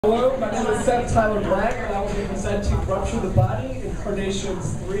Hello, my name is Seth Tyler Black, and I will be presenting Rupture the Body,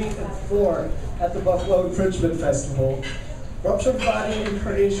 Incarnations 3 and 4 at the Buffalo Infringement Festival. Rupture the Body,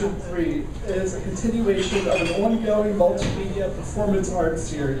 Incarnation 3 is a continuation of an ongoing multimedia performance art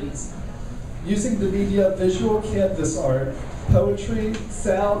series using the media visual canvas art, poetry,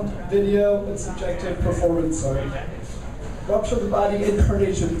 sound, video, and subjective performance art. Rupture the Body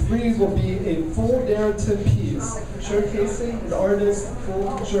Incarnation 3 will be a full narrative piece showcasing an artist's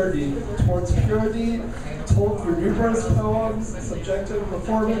full journey towards purity, told through numerous poems, subjective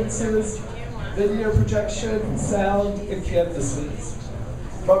performances, video projection, sound, and canvases.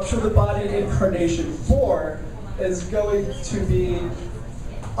 Rupture the Body Incarnation 4 is going to be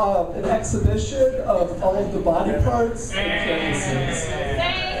an exhibition of all of the body parts and canvases.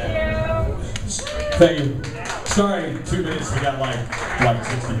 Thank you. Sorry, 2 minutes, we got like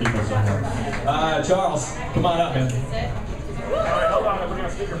 60 people somewhere. Charles, come on up, man. Alright, hold on, we're going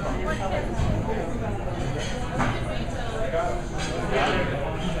to speakerphone.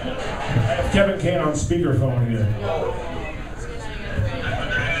 I have Kevin Kane on speakerphone here.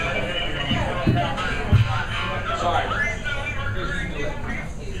 Sorry.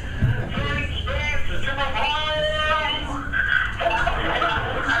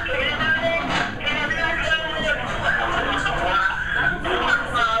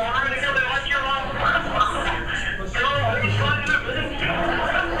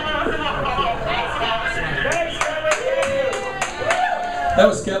 That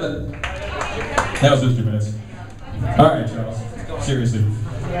was Kevin. That was just 2 minutes. All right, Charles. Seriously.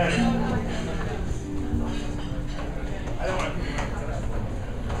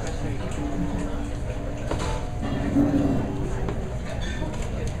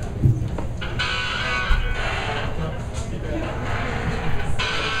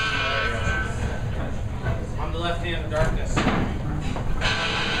 On the left hand, darkness.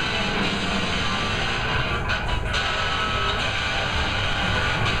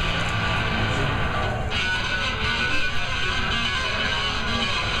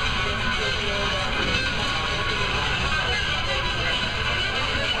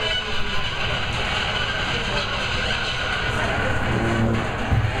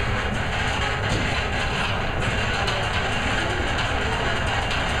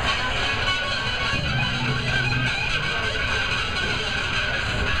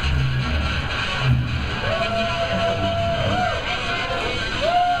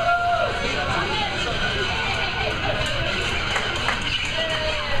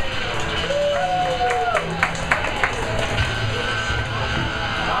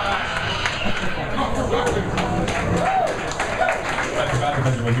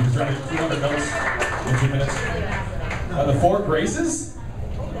 You can turn 200 notes in 2 minutes. The 4 graces?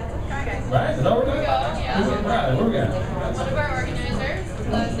 Right? Is that what we're doing? Right, what do we got? One of our organizers,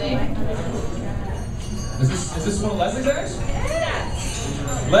 Leslie. Is this one of Leslie's acts?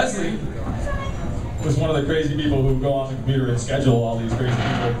 Yeah. Leslie was one of the crazy people who go on the computer and schedule all these crazy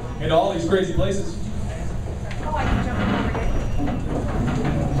people into all these crazy places. Oh, I can jump over it.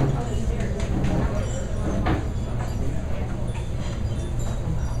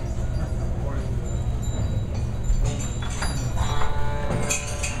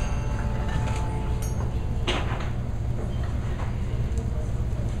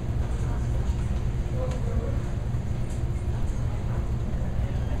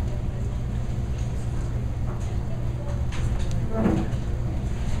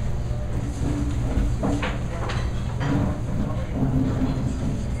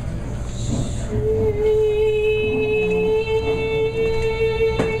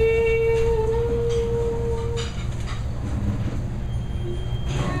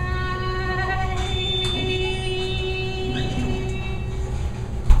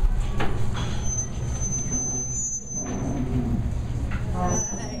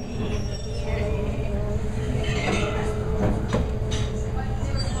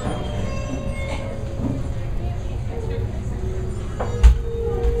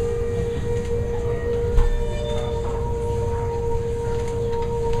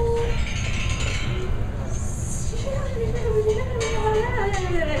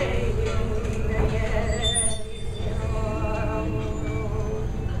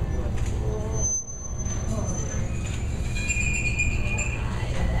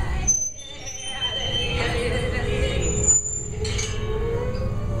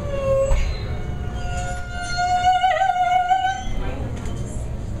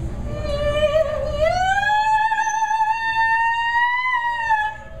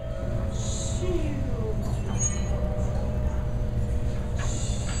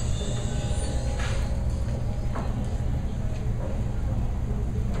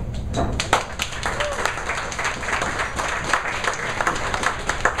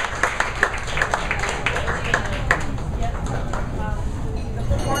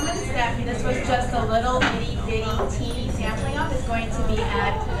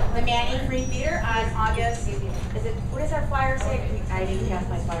 the Manning Free Theater on August, what does our flyer say? I didn't pass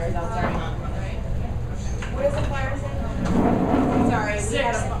my flyers out, sorry. What does the flyer say? Sorry, we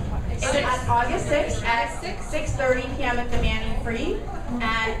had it's on August 6th at 6:30 p.m. at the Manning Free.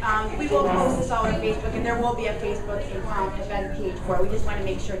 And we will post this all on Facebook, and there will be a Facebook event page for it. We just want to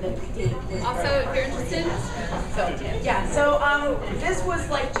make sure that the date is Also, right. if you're interested, So this was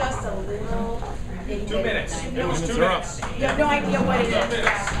like just a little... 2 minutes. It was 2 minutes. You have no idea what it is.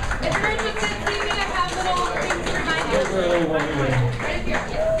 if you're interested, please need to have little things to remind you. Right here.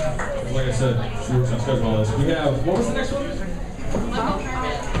 Like I said, she works on schedule all this. We have, what was the next one?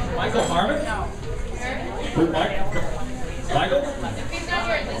 Michael Harmon? No. Who, Michael? If he's not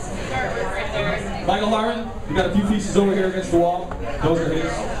here, this is his artwork right there. Michael Harmon, we got a few pieces over here against the wall. Those are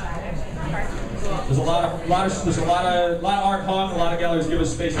his. There's a lot of art hung, a lot of galleries. Give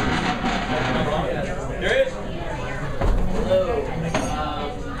us space. There he is. Hello.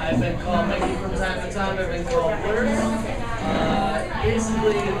 I've been called Mickey from time to time. I've been called Blurs.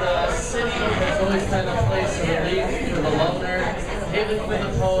 Basically, the city has always been a place of relief for the loner, haven for the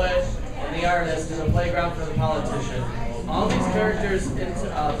poet, and the artist, and a playground for the politician. All these characters play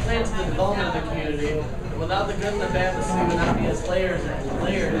into the development of the community. Without the good and the bad, the city would not be as layered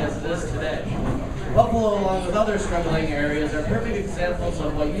as it is today. Buffalo, along with other struggling areas, are perfect examples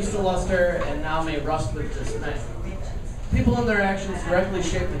of what used to luster and now may rust with dismay. People and their actions directly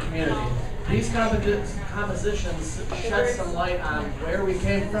shape the community. These compositions shed some light on where we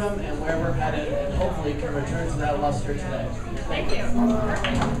came from and where we're headed, and hopefully can return to that luster today. Thank you.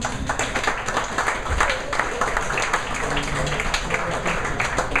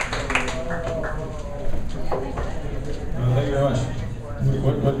 Thank you very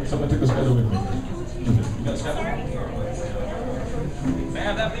much. Someone took the schedule with me. You got a schedule? May I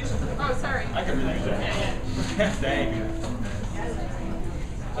have that, please? Oh, sorry. I can read that. Thank you.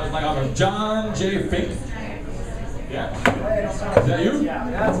 So it's like I'm John J. Fink. Yeah. Is that you? Yeah,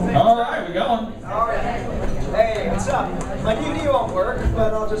 that's me. All right, we're going. All right. Hey, what's up? My DVD won't work,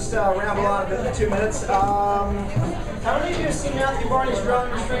 but I'll just ramble on a bit for 2 minutes. How many of you have seen Matthew Barney's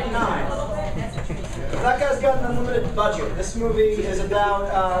Drawing Restraint 9? That guy's got an unlimited budget. This movie is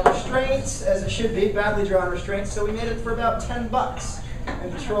about restraints, as it should be, badly drawn restraints, so we made it for about $10.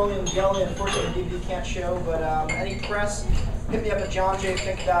 And Petroleum Jelly, unfortunately, DVD can't show, but any press, hit me up at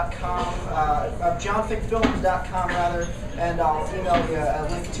johnjfink.com, johnfinkfilms.com rather, and I'll email you a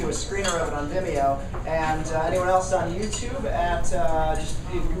link to a screener of it on Vimeo. And anyone else on YouTube at just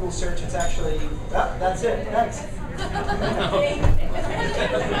if you Google search, it's actually, that's it. Thanks.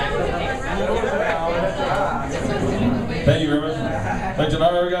 Thank you very much. Thanks, Jen.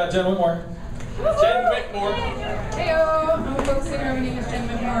 All right, we got Jen Whitmore. Jen Whitmore. Heyo, I'm a folk singer. My name is Jen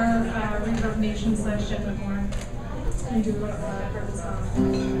Whitmore, Ringer of Nation / Jen Whitmore. I do purpose song.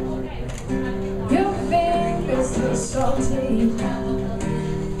 Your fingers so salty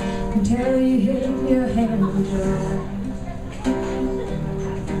until you hit your hand dry.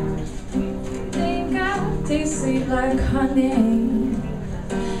 Think I taste sweet like honey.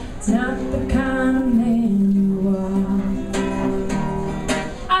 It's not the kind of man you are.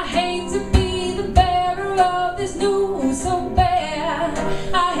 I hate to be the bearer of this news so bad.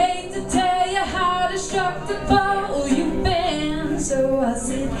 I hate to tell you how destructible you've been. So I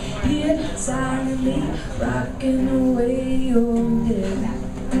sit here silently rocking away your dead.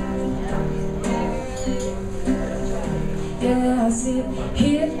 Yeah, I sit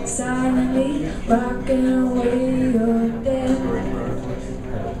here silently rocking away your dead.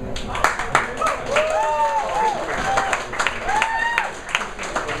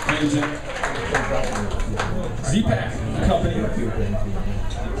 Z-Pack Company.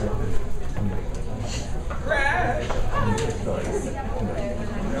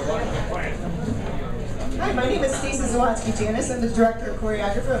 Hi, my name is Stacey Zawatsky-Janis. I'm the director of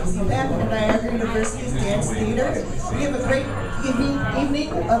choreographer of Z-Pack at Niagara University's Dance Theater. We have a great evening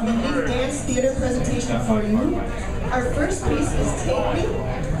of unique dance theater presentation for you. Our first piece is Take Me,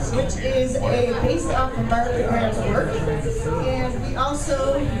 which is based off of Martha Graham's work. And we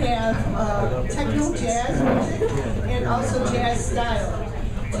also have techno jazz music and also jazz style.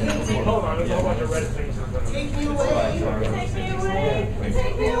 Hold on, there's a whole bunch of red things. Take me away, take me away,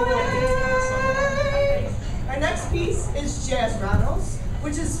 take me away. Our next piece is Jazz Ronalds,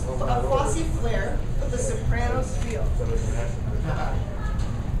 which is a Fosse flair with a sopranos feel.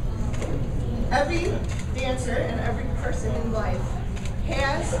 Every dancer and every person in life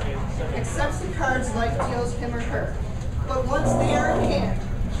accepts the cards life deals him or her. But once they are in hand,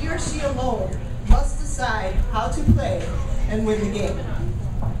 he or she alone must decide how to play and win the game.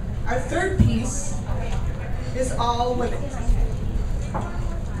 Our third piece is All Women.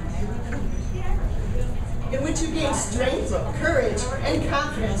 gain strength, courage, and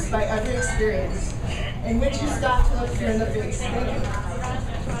confidence by every experience, in which you stop to look fear in the face. Thank you.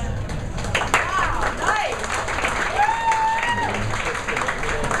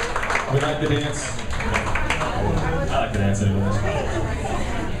 We like to dance. I like to dance anyways.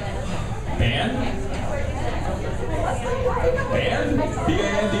 Band? Band?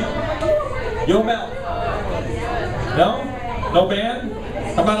 B-A-N-D? Yo, Mel. No? No band?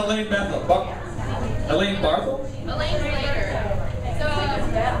 How about Elaine Bethel? Elaine Barthel? Elaine's later. So,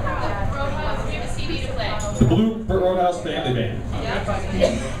 Roadhouse, we have a CD to play. The Blue Roadhouse Family Band.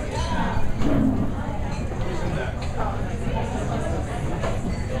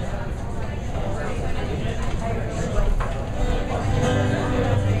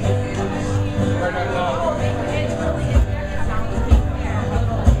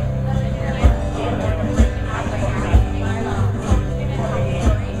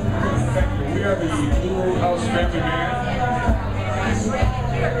 We are the Blue Roadhouse Family Band.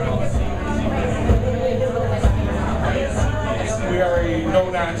 We are a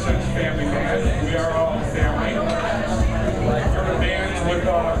no-nonsense family band. We are all family. We're a band with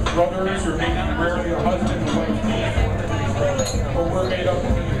brothers, or maybe rarely a husband and wife team. But we're made up of the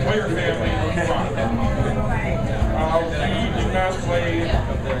entire family of rock. We do not play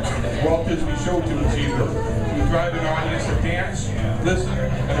Walt Disney show tunes either. We drive an audience to dance, listen,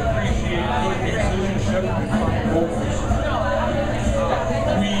 and appreciate good musicianship and fine vocals.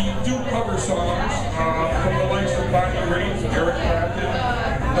 We do cover songs from the likes of Bonnie Raitt, Eric Clapton,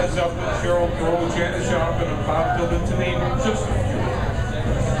 Led Zeppelin, Sheryl Crow, Janis Joplin, and Bob Dylan, to name just a few.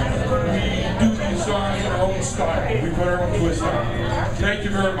 We do these songs in our own style. We put our own twist on it. Thank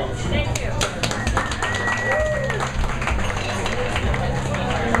you very much. Thank you.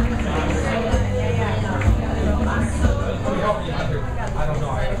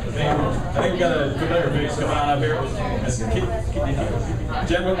 I think we got a familiar face coming on up here.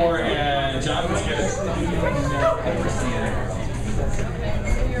 Jen Whitmore and Jonathan Skinner.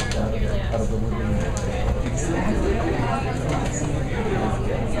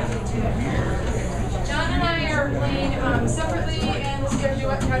 John and I are playing separately, and this is our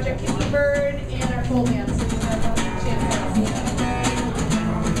duet project, Kicking Bird, and our full band.